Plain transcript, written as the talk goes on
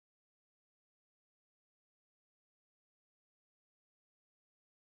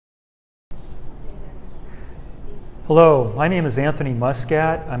Hello, my name is Anthony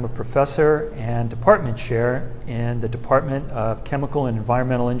Muscat. I'm a professor and department chair in the Department of Chemical and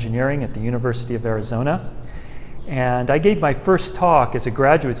Environmental Engineering at the University of Arizona. And I gave my first talk as a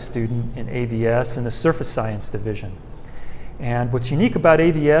graduate student in AVS in the Surface Science Division. And what's unique about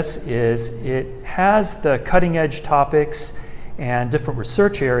AVS is it has the cutting edge topics and different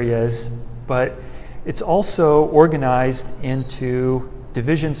research areas, but it's also organized into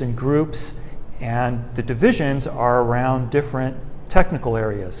divisions and groups, and the divisions are around different technical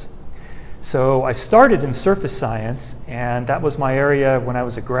areas. So I started in surface science, and that was my area when I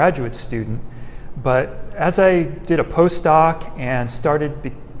was a graduate student. But as I did a postdoc and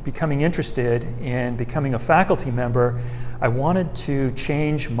started becoming interested in becoming a faculty member, I wanted to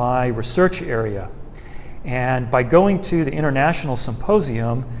change my research area. And by going to the International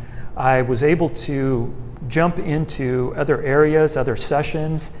Symposium, I was able to jump into other areas, other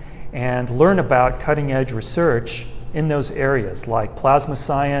sessions, and learn about cutting-edge research in those areas like plasma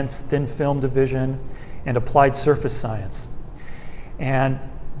science, thin film division, and applied surface science. And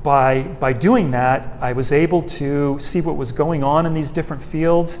by doing that, I was able to see what was going on in these different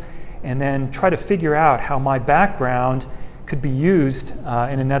fields and then try to figure out how my background could be used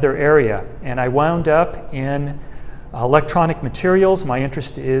in another area. And I wound up in electronic materials. My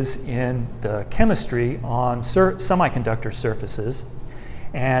interest is in the chemistry on semiconductor surfaces.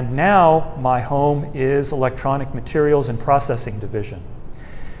 And now my home is electronic materials and processing division.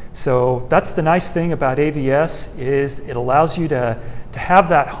 So that's the nice thing about AVS, is it allows you to have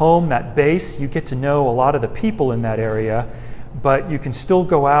that home, that base. You get to know a lot of the people in that area, but you can still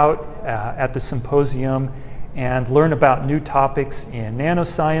go out at the symposium and learn about new topics in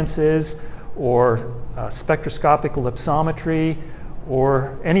nanosciences or spectroscopic ellipsometry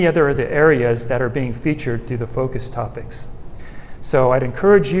or any other of the areas that are being featured through the focus topics. So I'd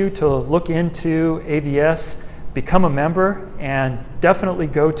encourage you to look into AVS, become a member, and definitely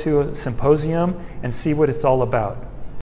go to a symposium and see what it's all about.